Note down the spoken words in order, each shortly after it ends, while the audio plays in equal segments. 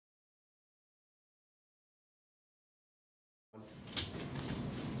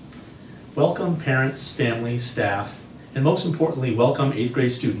Welcome parents, families, staff, and most importantly, welcome 8th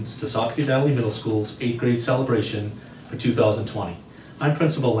grade students to Soccer Valley Middle School's 8th grade celebration for 2020. I'm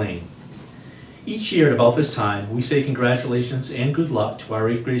Principal Lane. Each year at about this time, we say congratulations and good luck to our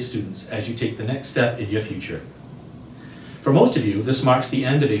 8th grade students as you take the next step in your future. For most of you, this marks the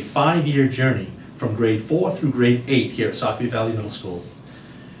end of a 5-year journey from grade 4 through grade 8 here at Soccer Valley Middle School.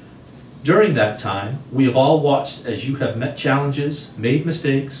 During that time, we have all watched as you have met challenges, made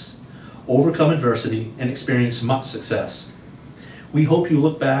mistakes, overcome adversity, and experienced much success. We hope you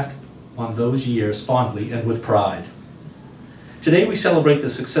look back on those years fondly and with pride. Today we celebrate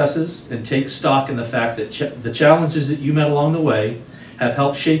the successes and take stock in the fact that the challenges that you met along the way have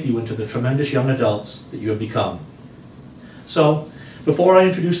helped shape you into the tremendous young adults that you have become. So, before I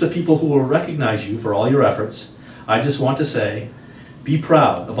introduce the people who will recognize you for all your efforts, I just want to say, be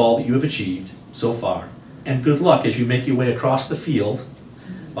proud of all that you have achieved so far, and good luck as you make your way across the field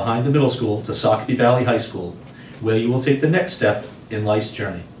behind the middle school to Soccer Valley High School, where you will take the next step in life's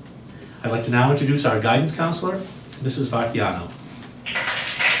journey. I'd like to now introduce our guidance counselor, Mrs. Vacchiano.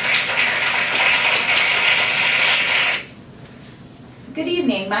 Good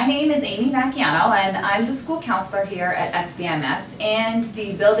evening, my name is Amy Vacchiano and I'm the school counselor here at SVMS and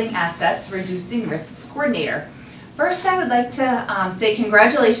the Building Assets Reducing Risks Coordinator. First, I would like to say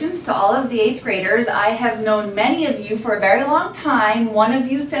congratulations to all of the 8th graders. I have known many of you for a very long time, one of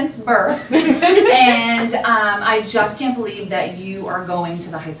you since birth, and I just can't believe that you are going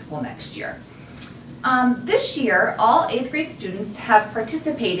to the high school next year. This year, all 8th grade students have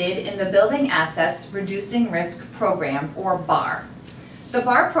participated in the Building Assets Reducing Risk Program, or BAR. The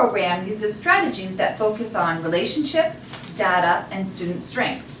BAR program uses strategies that focus on relationships, data, and student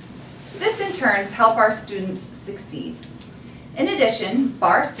strengths. This in turn helps our students succeed. In addition,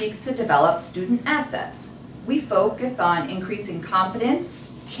 BAR seeks to develop student assets. We focus on increasing competence,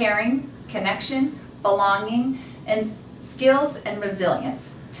 caring, connection, belonging, and skills and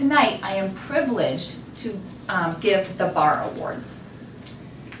resilience. Tonight, I am privileged to give the BAR Awards.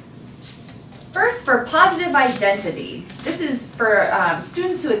 First, for positive identity. This is for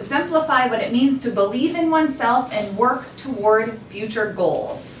students who exemplify what it means to believe in oneself and work toward future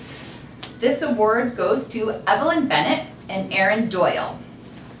goals. This award goes to Evelyn Bennett and Aaron Doyle.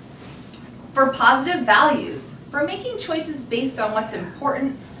 For positive values, for making choices based on what's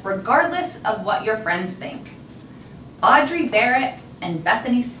important regardless of what your friends think. Audrey Barrett and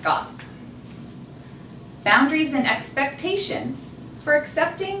Bethany Scott. Boundaries and expectations, for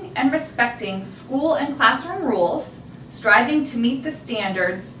accepting and respecting school and classroom rules, striving to meet the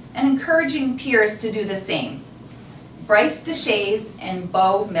standards, and encouraging peers to do the same. Bryce DeShays and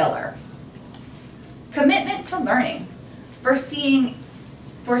Bo Miller. Commitment to learning, for seeing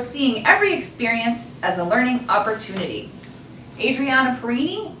every experience as a learning opportunity. Adriana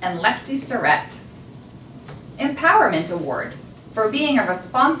Perini and Lexi Surrett. Empowerment Award, for being a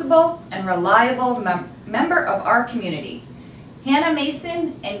responsible and reliable member of our community. Hannah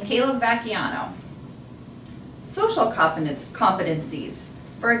Mason and Caleb Vacchiano. Social competencies,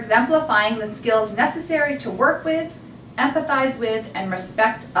 for exemplifying the skills necessary to work with, empathize with, and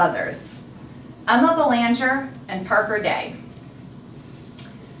respect others. Emma Belanger and Parker Day.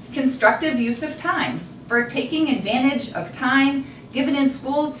 Constructive use of time, for taking advantage of time given in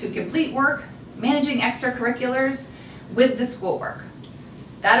school to complete work, managing extracurriculars with the schoolwork.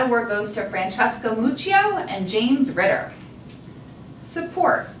 That award goes to Francesca Muccio and James Ritter.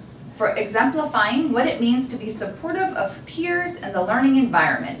 Support, for exemplifying what it means to be supportive of peers in the learning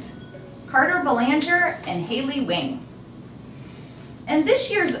environment. Carter Belanger and Haley Wing. And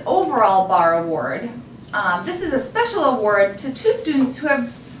this year's overall BAR award, this is a special award to 2 students who have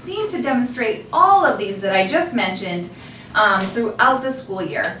seemed to demonstrate all of these that I just mentioned throughout the school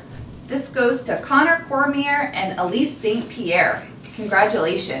year. This goes to Connor Cormier and Elise St. Pierre.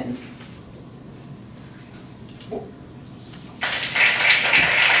 Congratulations.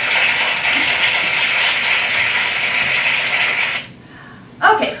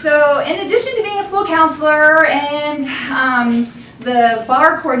 Okay, so in addition to being a school counselor and the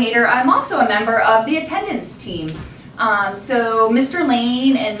BAR coordinator, I'm also a member of the attendance team. So Mr.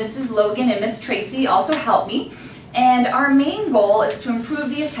 Lane and Mrs. Logan and Miss Tracy also help me. And our main goal is to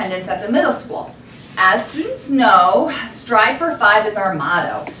improve the attendance at the middle school. As students know, Strive for 5 is our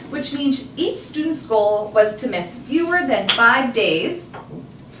motto, which means each student's goal was to miss fewer than 5 days,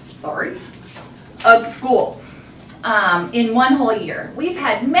 of school in one whole year. We've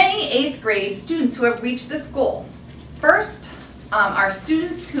had many 8th grade students who have reached this goal. First, our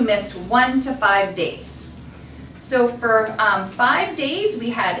students who missed 1 to 5 days. So for 5 days,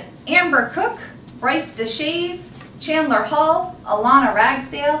 we had Amber Cook, Bryce DeShays, Chandler Hall, Alana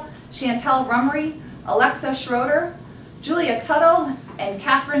Ragsdale, Chantel Rummery, Alexa Schroeder, Julia Tuttle, and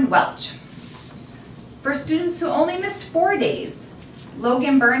Catherine Welch. For students who only missed 4 days,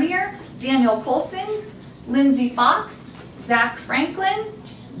 Logan Bernier, Daniel Colson, Lindsay Fox, Zach Franklin,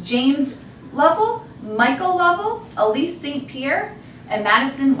 James Lovell, Michael Lovell, Elise St. Pierre, and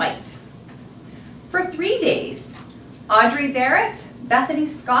Madison White. For 3 days, Audrey Barrett, Bethany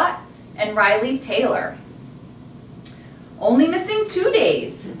Scott, and Riley Taylor. Only missing 2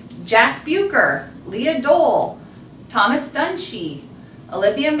 days, Jack Bucher, Leah Dole, Thomas Dunshee,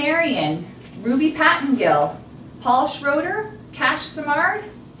 Olivia Marion, Ruby Pattengill, Paul Schroeder, Cash Samard,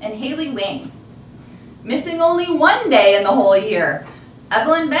 and Haley Wing. Missing only 1 day in the whole year,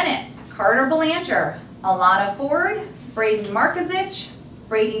 Evelyn Bennett, Carter Belanger, Alana Ford, Braden Markozich,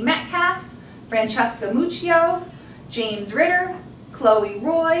 Brady Metcalf, Francesca Muccio, James Ritter, Chloe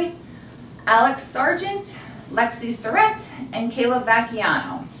Roy, Alex Sargent, Lexi Surrett, and Caleb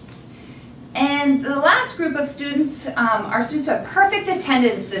Vacchiano. And the last group of students are students who had perfect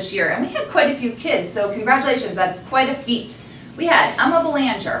attendance this year, and we had quite a few kids, so congratulations, that's quite a feat. We had Emma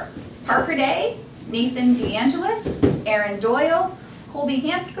Belanger, Parker Day, Nathan DeAngelis, Aaron Doyle, Colby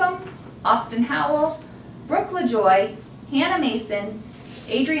Hanscom, Austin Howell, Brooke LaJoy, Hannah Mason,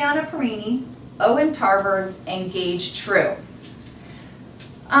 Adriana Perini, Owen Tarvers, and Gage True.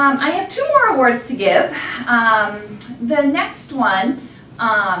 I have 2 more awards to give. The next one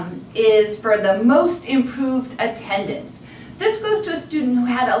is for the most improved attendance. This goes to a student who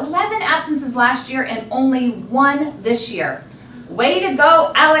had 11 absences last year and only 1 this year. Way to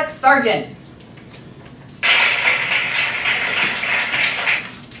go, Alex Sargent.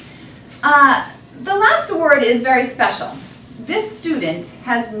 The last award is very special. This student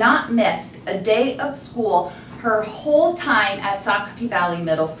has not missed a day of school her whole time at Sacopee Valley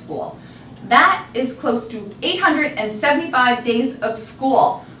Middle School. That is close to 875 days of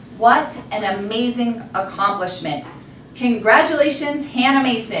school. What an amazing accomplishment. Congratulations, Hannah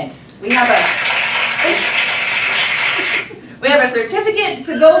Mason. We have a certificate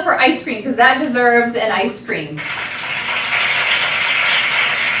to go for ice cream because that deserves an ice cream.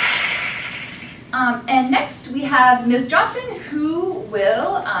 And next we have Ms. Johnson, who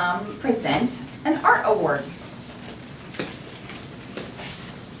will present an art award.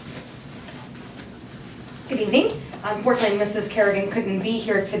 Good evening. Unfortunately, Mrs. Kerrigan couldn't be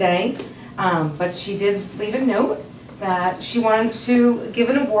here today, but she did leave a note that she wanted to give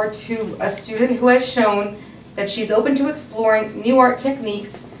an award to a student who has shown that she's open to exploring new art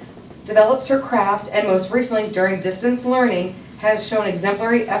techniques, develops her craft, and most recently during distance learning has shown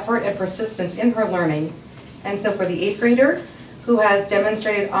exemplary effort and persistence in her learning. And so for the 8th grader who has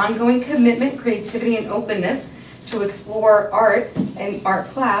demonstrated ongoing commitment, creativity, and openness to explore art in art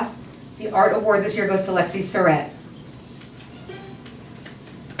class, the art award this year goes to Lexi Surrett.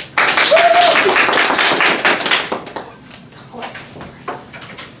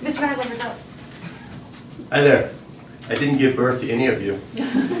 Mr. Madlever's up. Hi there. I didn't give birth to any of you,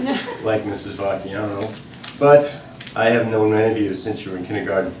 like Mrs. Vacchiano, but I have known many of you since you were in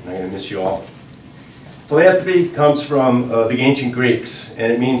kindergarten, and I'm going to miss you all. Philanthropy comes from the ancient Greeks,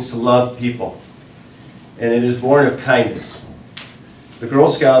 and it means to love people, and it is born of kindness. The Girl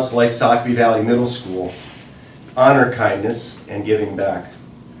Scouts, like Sacopee Valley Middle School, honor kindness and giving back.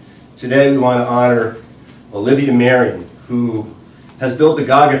 Today we want to honor Olivia Marion, who has built the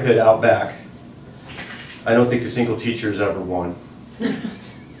Gaga Pit out back. I don't think a single teacher has ever won.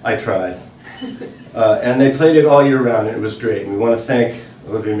 I tried. And they played it all year round, and it was great. And we want to thank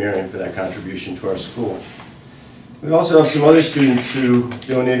Olivia Marion for that contribution to our school. We also have some other students who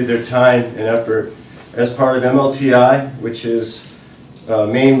donated their time and effort as part of MLTI, which is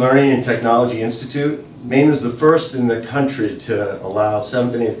Maine Learning and Technology Institute. Maine was the first in the country to allow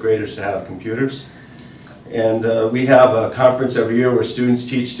 7th and 8th graders to have computers. And we have a conference every year where students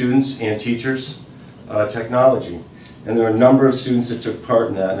teach students and teachers technology. And there are a number of students that took part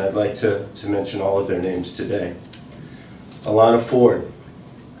in that, and I'd like to mention all of their names today. Alana Ford,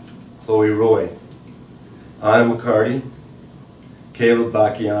 Chloe Roy, Anna McCarty, Caleb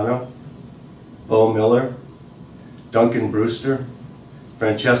Vacchiano, Bo Miller, Duncan Brewster,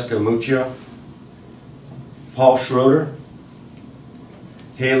 Francesca Muccio, Paul Schroeder,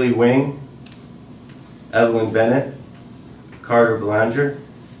 Haley Wing, Evelyn Bennett, Carter Belanger,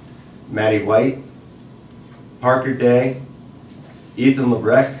 Maddie White, Parker Day, Ethan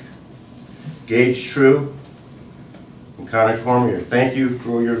Lebrecht, Gage True, and Connor Cormier. Thank you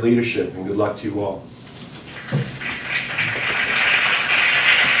for your leadership, and good luck to you all.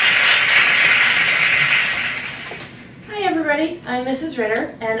 Hi everybody, I'm I'm Mrs.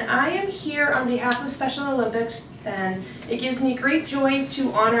 Ritter, and I am here on behalf of Special Olympics, and it gives me great joy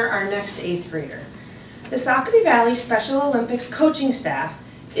to honor our next 8th grader. The Socopee Valley Special Olympics coaching staff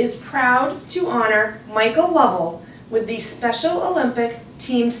is proud to honor Michael Lovell with the Special Olympic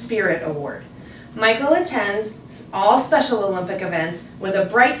Team Spirit Award. Michael attends all Special Olympic events with a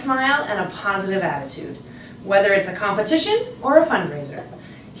bright smile and a positive attitude, whether it's a competition or a fundraiser.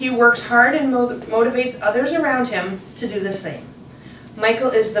 He works hard and motivates others around him to do the same. Michael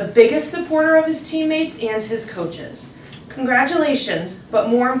is the biggest supporter of his teammates and his coaches. Congratulations, but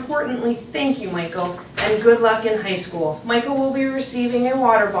more importantly, thank you, Michael, and good luck in high school. Michael will be receiving a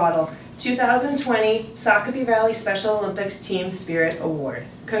water bottle 2020 Socopee Valley Special Olympics Team Spirit Award.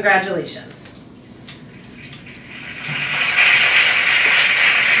 Congratulations.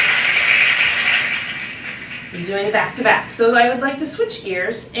 I'm doing back-to-back, so I would like to switch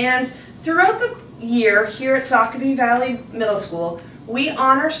gears, and throughout the year here at Socopee Valley Middle School, we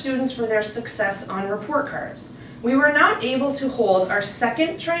honor students for their success on report cards. We were not able to hold our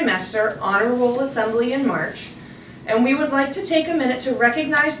second trimester honor roll assembly in March, and we would like to take a minute to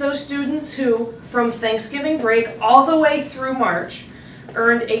recognize those students who, from Thanksgiving break all the way through March,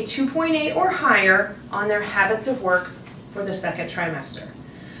 earned a 2.8 or higher on their habits of work for the second trimester.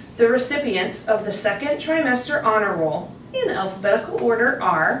 The recipients of the second trimester honor roll, in alphabetical order,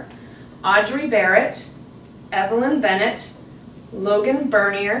 are Audrey Barrett, Evelyn Bennett, Logan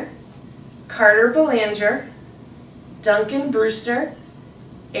Bernier, Carter Belanger, Duncan Brewster,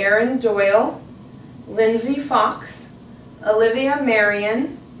 Aaron Doyle, Lindsay Fox, Olivia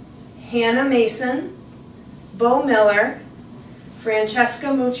Marion, Hannah Mason, Bo Miller, Francesca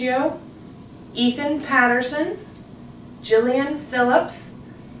Muccio, Ethan Patterson, Jillian Phillips,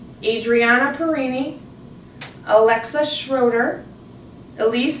 Adriana Perini, Alexa Schroeder,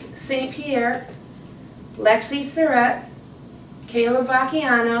 Elise St. Pierre, Lexi Surratt, Caleb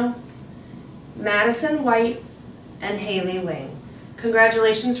Vacchiano, Madison White, and Haley Wing.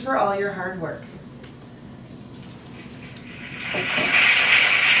 Congratulations for all your hard work.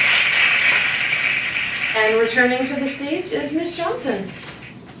 And returning to the stage is Miss Johnson.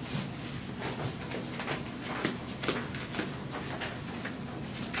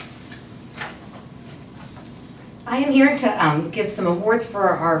 I am here to give some awards for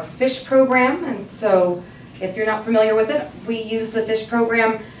our FISH program, and so if you're not familiar with it, we use the FISH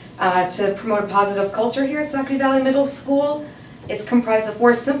program to promote a positive culture here at Socopee Valley Middle School. It's comprised of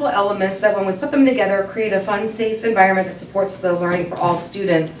 4 simple elements that, when we put them together, create a fun, safe environment that supports the learning for all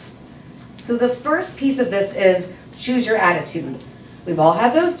students. So the first piece of this is choose your attitude. We've all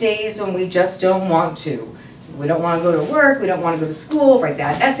had those days when we just don't want to. We don't want to go to work, we don't want to go to school, write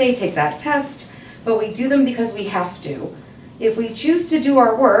that essay, take that test, but we do them because we have to. If we choose to do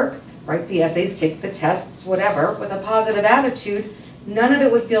our work, write the essays, take the tests, whatever, with a positive attitude, none of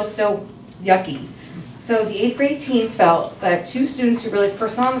it would feel so yucky. So the 8th grade team felt that 2 students who really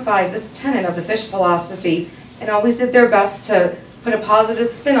personified this tenet of the FISH philosophy and always did their best to put a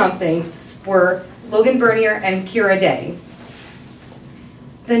positive spin on things were Logan Bernier and Kira Day.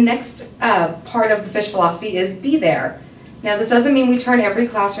 The next part of the FISH philosophy is be there. Now, this doesn't mean we turn every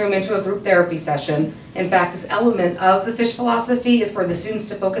classroom into a group therapy session. In fact, this element of the FISH philosophy is for the students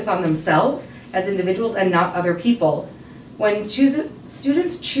to focus on themselves as individuals and not other people. When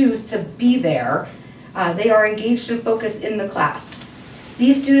students choose to be there, they are engaged and focused in the class.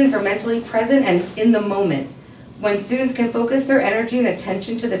 These students are mentally present and in the moment. When students can focus their energy and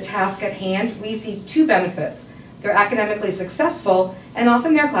attention to the task at hand, we see 2 benefits. They're academically successful, and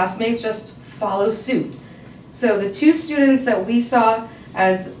often their classmates just follow suit. So the 2 students that we saw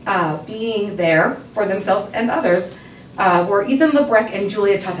as being there for themselves and others were Ethan Lebrecht and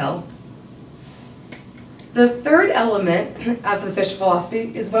Julia Tuthill. The third element of the FISH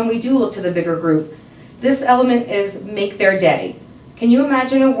philosophy is when we do look to the bigger group. This element is make their day. Can you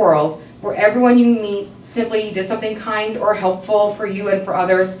imagine a world where everyone you meet simply did something kind or helpful for you and for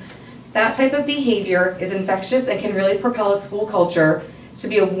others? That type of behavior is infectious and can really propel a school culture to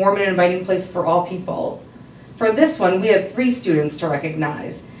be a warm and inviting place for all people. For this one, we have 3 students to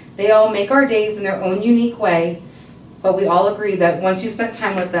recognize. They all make our days in their own unique way, but we all agree that once you spent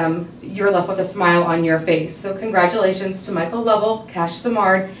time with them, you're left with a smile on your face. So congratulations to Michael Lovell, Cash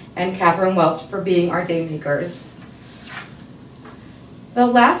Samard, and Catherine Welch for being our day makers. The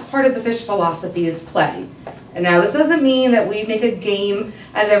last part of the FISH philosophy is play. And now this doesn't mean that we make a game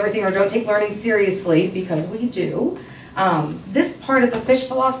out of everything or don't take learning seriously, because we do. This part of the FISH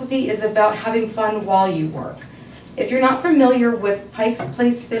philosophy is about having fun while you work. If you're not familiar with Pike's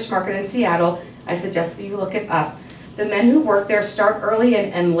Place Fish Market in Seattle, I suggest that you look it up. The men who work there start early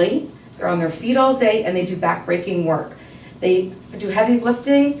and end late. They're on their feet all day and they do back-breaking work. They do heavy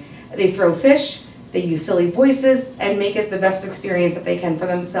lifting, they throw fish, they use silly voices, and make it the best experience that they can for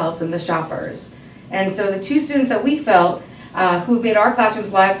themselves and the shoppers. And so the two students that we felt who made our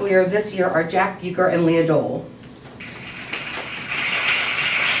classrooms livelier this year are Jack Bucher and Leah Dole.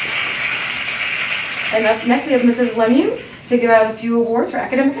 And up next we have Mrs. Lemieux to give out a few awards for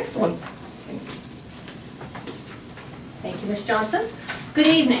academic excellence. Thank you, Ms. Johnson. Good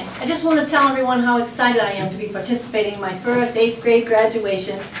evening. I just want to tell everyone how excited I am to be participating in my first 8th grade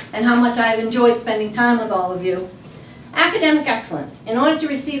graduation and how much I've enjoyed spending time with all of you. Academic excellence. In order to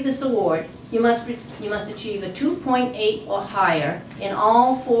receive this award, you must achieve a 2.8 or higher in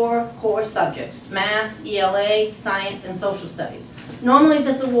all 4 core subjects: math, ELA, science, and social studies. Normally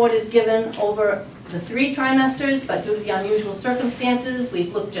this award is given over the 3 trimesters, but due to the unusual circumstances,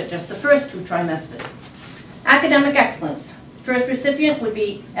 we've looked at just the first 2 trimesters. Academic excellence. First recipient would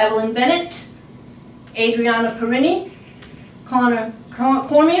be Evelyn Bennett, Adriana Perini, Connor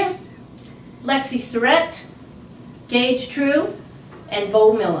Cormier, Lexi Surrett, Gage True, and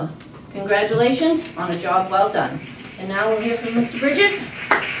Bo Miller. Congratulations on a job well done. And now we'll hear from Mr. Bridges.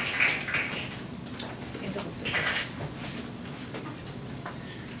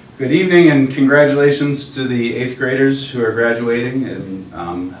 Good evening and congratulations to the 8th graders who are graduating,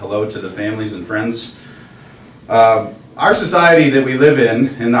 and hello to the families and friends. Our society that we live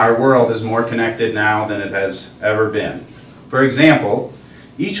in our world is more connected now than it has ever been. For example,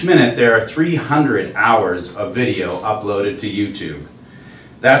 each minute there are 300 hours of video uploaded to YouTube.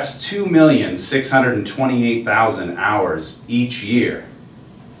 That's 2,628,000 hours each year.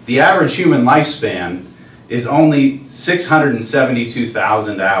 The average human lifespan is only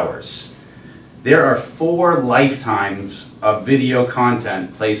 672,000 hours. There are 4 lifetimes of video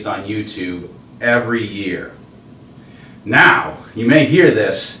content placed on YouTube every year. Now, you may hear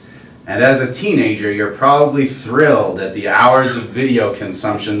this, and as a teenager, you're probably thrilled at the hours of video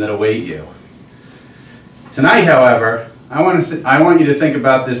consumption that await you. Tonight, however, I want you to think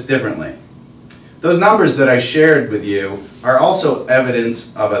about this differently. Those numbers that I shared with you are also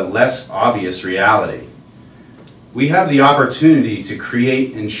evidence of a less obvious reality. We have the opportunity to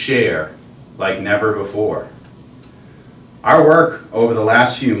create and share like never before. Our work over the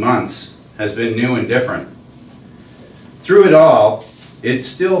last few months has been new and different. Through it all, it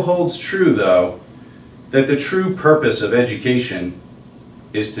still holds true, though, that the true purpose of education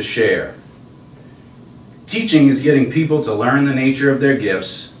is to share. Teaching is getting people to learn the nature of their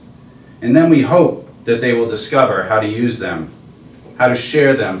gifts, and then we hope that they will discover how to use them, how to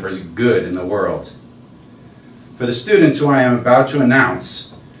share them for good in the world. For the students who I am about to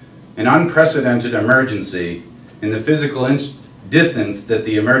announce, an unprecedented emergency in the physical distance that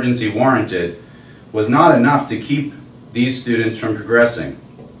the emergency warranted was not enough to keep these students from progressing.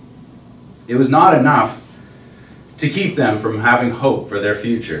 It was not enough to keep them from having hope for their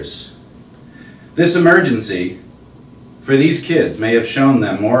futures. This emergency for these kids may have shown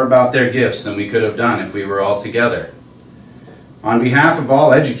them more about their gifts than we could have done if we were all together. On behalf of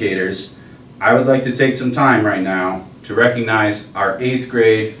all educators, I would like to take some time right now to recognize our 8th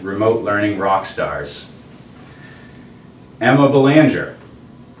grade remote learning rock stars. Emma Belanger,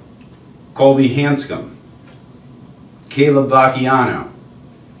 Colby Hanscom, Caleb Vacchiano,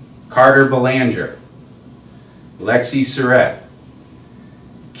 Carter Belanger, Lexi Surrett,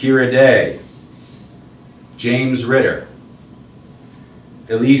 Kira Day, James Ritter,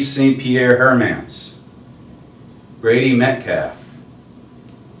 Elise St. Pierre Hermance, Brady Metcalf,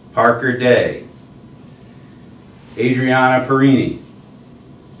 Parker Day, Adriana Perini,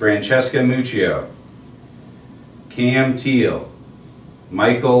 Francesca Muccio, Cam Teal,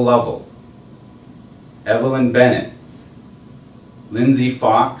 Michael Lovell, Evelyn Bennett, Lindsay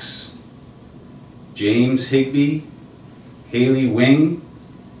Fox, James Higbee, Haley Wing,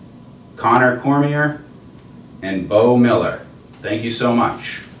 Connor Cormier, and Bo Miller. Thank you so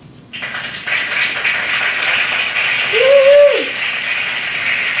much.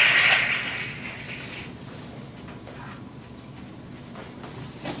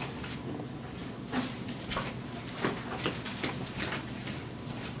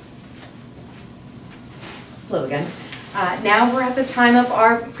 Hello again. Now we're at the time of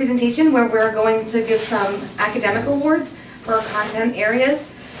our presentation where we're going to give some academic awards for our content areas.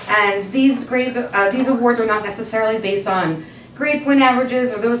 And these awards are not necessarily based on grade point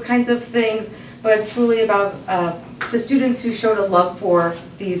averages or those kinds of things, but truly about the students who showed a love for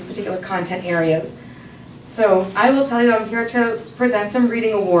these particular content areas. So I will tell you, I'm here to present some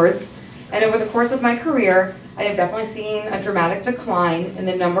reading awards. And over the course of my career, I have definitely seen a dramatic decline in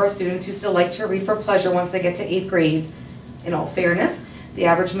the number of students who still like to read for pleasure once they get to 8th grade. In all fairness, the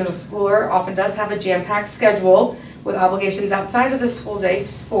average middle schooler often does have a jam-packed schedule with obligations outside of the school day,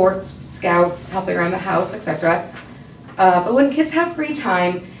 sports, scouts, helping around the house, etc. But when kids have free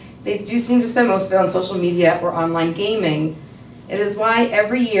time, they do seem to spend most of it on social media or online gaming. It is why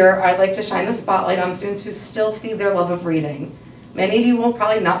every year I'd like to shine the spotlight on students who still feed their love of reading. Many of you will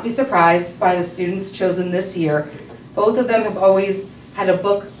probably not be surprised by the students chosen this year. Both of them have always had a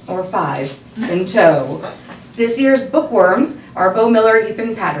book or 5 in tow. This year's bookworms are Bo Miller and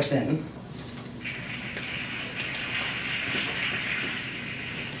Ethan Patterson.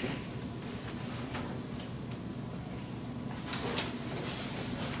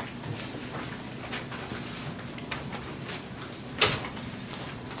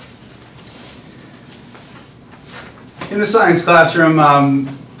 In the science classroom,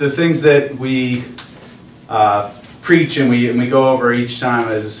 the things that we preach and we go over each time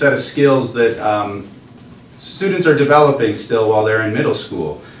is a set of skills that students are developing still while they're in middle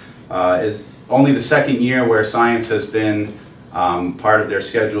school. Is only the second year where science has been part of their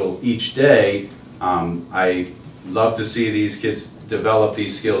schedule each day. I love to see these kids develop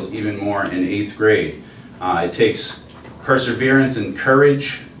these skills even more in 8th grade. It takes perseverance and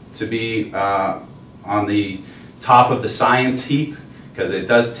courage to be on the top of the science heap, because it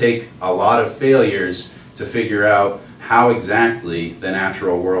does take a lot of failures to figure out how exactly the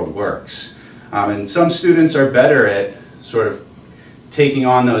natural world works. And some students are better at sort of taking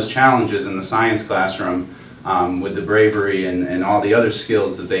on those challenges in the science classroom with the bravery and all the other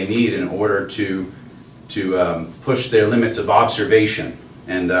skills that they need in order to push their limits of observation.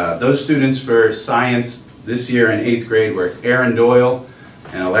 And those students for science this year in 8th grade were Erin Doyle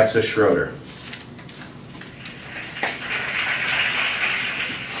and Alexa Schroeder.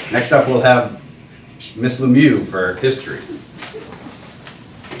 Next up we'll have Miss Lemieux for history.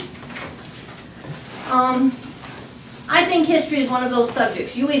 I think history is one of those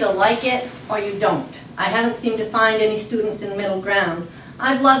subjects. You either like it or you don't. I haven't seemed to find any students in middle ground.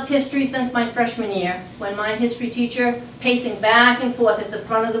 I've loved history since my freshman year, when my history teacher, pacing back and forth at the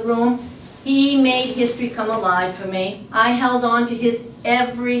front of the room, he made history come alive for me. I held on to his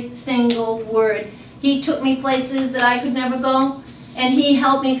every single word. He took me places that I could never go, and he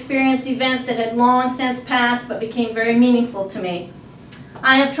helped me experience events that had long since passed but became very meaningful to me.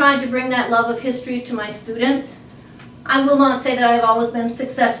 I have tried to bring that love of history to my students. I will not say that I have always been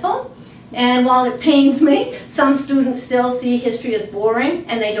successful, and while it pains me, some students still see history as boring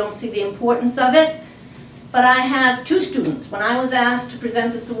and they don't see the importance of it. But I have 2 students. When I was asked to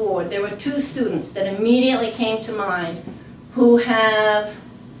present this award, there were 2 students that immediately came to mind who have,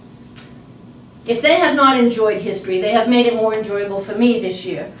 if they have not enjoyed history, they have made it more enjoyable for me this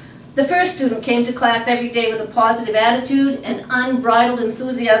year. The first student came to class every day with a positive attitude and unbridled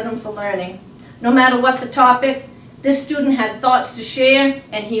enthusiasm for learning. No matter what the topic, this student had thoughts to share,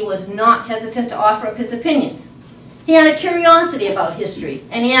 and he was not hesitant to offer up his opinions. He had a curiosity about history,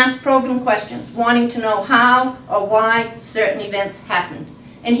 and he asked probing questions, wanting to know how or why certain events happened.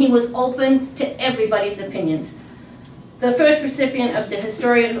 And he was open to everybody's opinions. The first recipient of the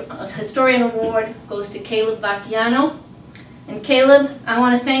Historian Award goes to Caleb Vacchiano. And Caleb, I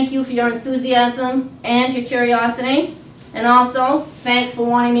want to thank you for your enthusiasm and your curiosity. And also, thanks for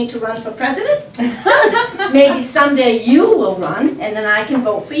wanting me to run for president. Maybe someday you will run, and then I can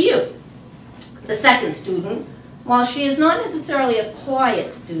vote for you. The second student, while she is not necessarily a quiet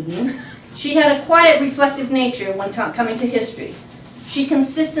student, she had a quiet, reflective nature when coming to history. She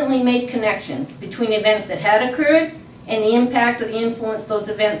consistently made connections between events that had occurred and the impact or the influence those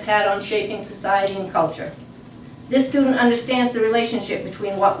events had on shaping society and culture. This student understands the relationship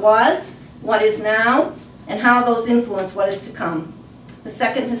between what was, what is now, and how those influence what is to come. The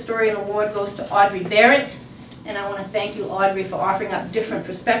second Historian Award goes to Audrey Barrett, and I want to thank you, Audrey, for offering up different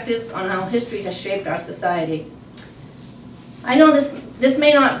perspectives on how history has shaped our society. I know this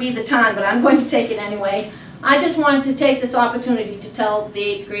may not be the time, but I'm going to take it anyway. I just wanted to take this opportunity to tell the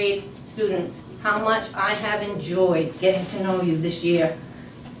 8th grade students how much I have enjoyed getting to know you this year.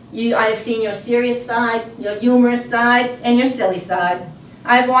 I have seen your serious side, your humorous side, and your silly side.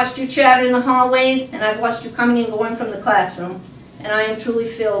 I've watched you chatter in the hallways, and I've watched you coming and going from the classroom, and I am truly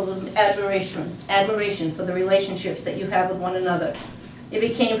filled with admiration for the relationships that you have with one another. It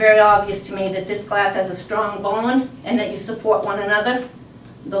became very obvious to me that this class has a strong bond and that you support one another.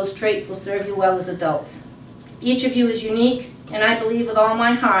 Those traits will serve you well as adults. Each of you is unique, and I believe with all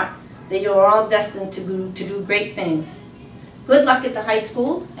my heart that you are all destined to do great things. Good luck at the high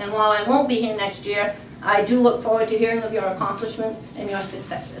school, and while I won't be here next year, I do look forward to hearing of your accomplishments and your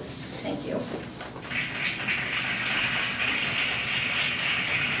successes. Thank you.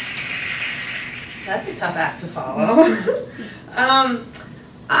 That's a tough act to follow.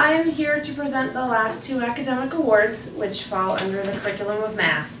 I am here to present the last two academic awards, which fall under the curriculum of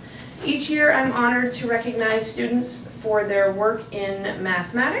math. Each year I'm honored to recognize students for their work in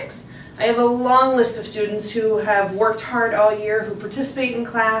mathematics. I have a long list of students who have worked hard all year, who participate in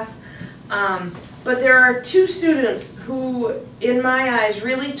class, but there are two students who, in my eyes,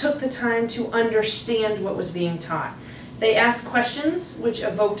 really took the time to understand what was being taught. They asked questions which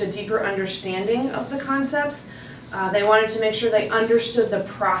evoked a deeper understanding of the concepts. They wanted to make sure they understood the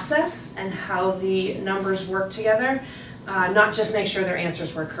process and how the numbers work together, not just make sure their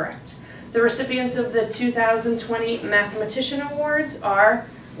answers were correct. The recipients of the 2020 Mathematician Awards are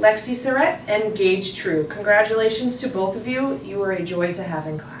Lexi Surrett and Gage True. Congratulations to both of you. You were a joy to have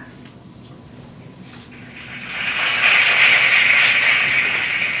in class.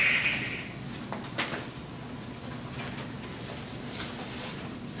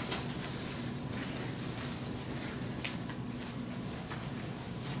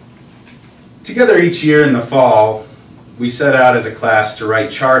 Together each year in the fall, we set out as a class to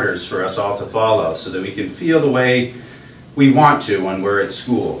write charters for us all to follow so that we can feel the way we want to when we're at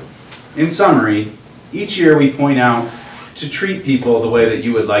school. In summary, each year we point out to treat people the way that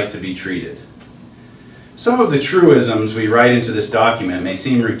you would like to be treated. Some of the truisms we write into this document may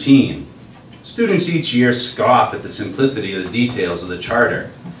seem routine. Students each year scoff at the simplicity of the details of the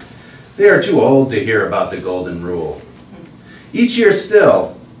charter. They are too old to hear about the golden rule. Each year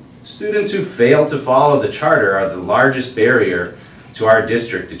still, students who fail to follow the charter are the largest barrier to our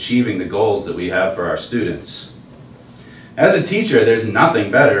district achieving the goals that we have for our students. As a teacher, there's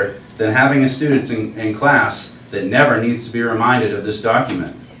nothing better than having a student in class that never needs to be reminded of this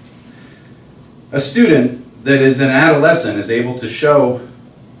document. A student that is an adolescent is able to show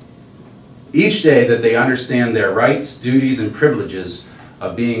each day that they understand their rights, duties, and privileges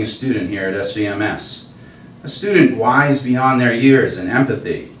of being a student here at SVMS. A student wise beyond their years and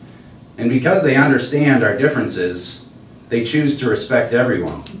empathy. And because they understand our differences, they choose to respect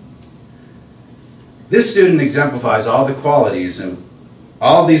everyone. This student exemplifies all the qualities and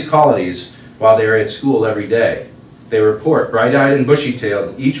all of these qualities while they are at school every day. They report bright-eyed and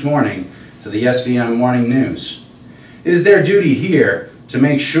bushy-tailed each morning to the SVM Morning News. It is their duty here to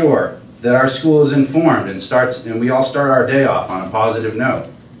make sure that our school is informed and we all start our day off on a positive note.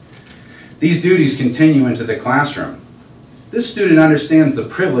 These duties continue into the classroom. This student understands the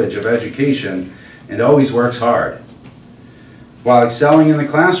privilege of education and always works hard. While excelling in the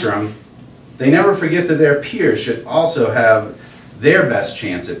classroom, they never forget that their peers should also have their best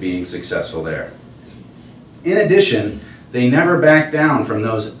chance at being successful there. In addition, they never back down from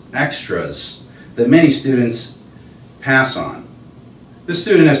those extras that many students pass on. This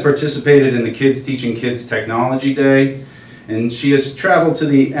student has participated in the Kids Teaching Kids Technology Day, and she has traveled to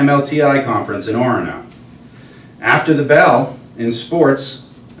the MLTI conference in Orono. After the bell, in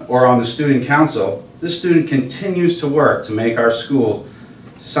sports, or on the student council, this student continues to work to make our school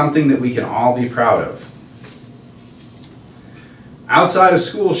something that we can all be proud of. Outside of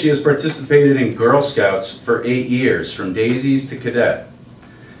school, she has participated in Girl Scouts for 8 years, from daisies to cadet.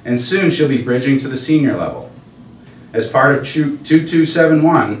 And soon she'll be bridging to the senior level. As part of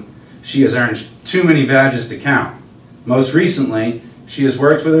 2271, she has earned too many badges to count. Most recently, she has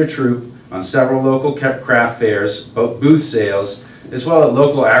worked with her troop on several local craft fairs, both booth sales, as well as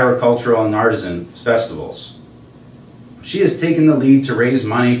local agricultural and artisan festivals. She has taken the lead to raise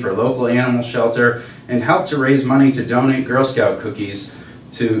money for local animal shelter and helped to raise money to donate Girl Scout cookies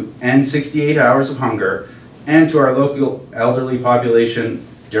to end 68 hours of hunger and to our local elderly population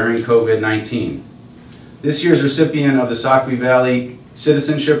during COVID-19. This year's recipient of the Saukville Valley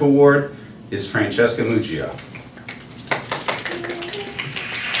Citizenship Award is Francesca Muccio.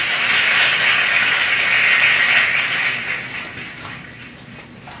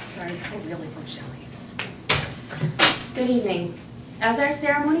 Good evening. As our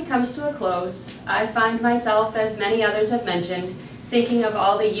ceremony comes to a close, I find myself, as many others have mentioned, thinking of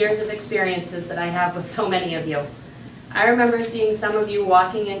all the years of experiences that I have with so many of you. I remember seeing some of you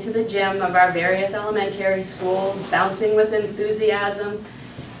walking into the gym of our various elementary schools, bouncing with enthusiasm,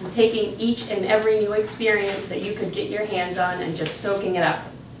 and taking each and every new experience that you could get your hands on and just soaking it up.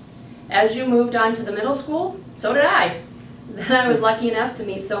 As you moved on to the middle school, so did I. Then I was lucky enough to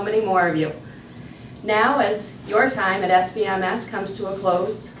meet so many more of you. Now, as your time at SVMS comes to a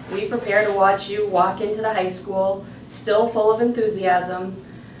close, we prepare to watch you walk into the high school, still full of enthusiasm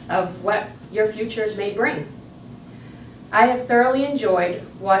of what your futures may bring. I have thoroughly enjoyed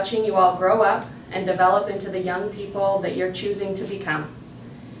watching you all grow up and develop into the young people that you're choosing to become.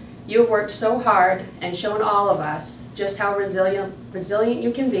 You have worked so hard and shown all of us just how resilient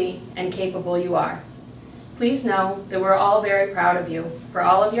you can be and capable you are. please know that we're all very proud of you for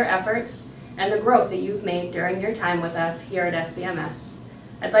all of your efforts and the growth that you've made during your time with us here at SVMS.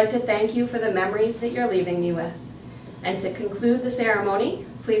 I'd like to thank you for the memories that you're leaving me with. And to conclude the ceremony,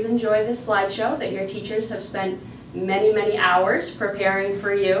 please enjoy this slideshow that your teachers have spent many, many hours preparing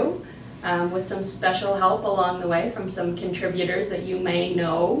for you, with some special help along the way from some contributors that you may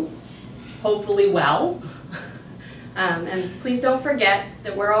know, hopefully well. And please don't forget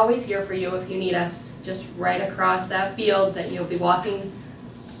that we're always here for you if you need us, just right across that field that you'll be walking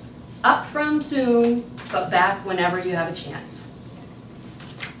up from soon, but back whenever you have a chance.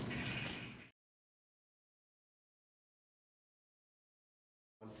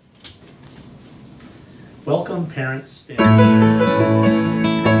 Welcome, parents, families.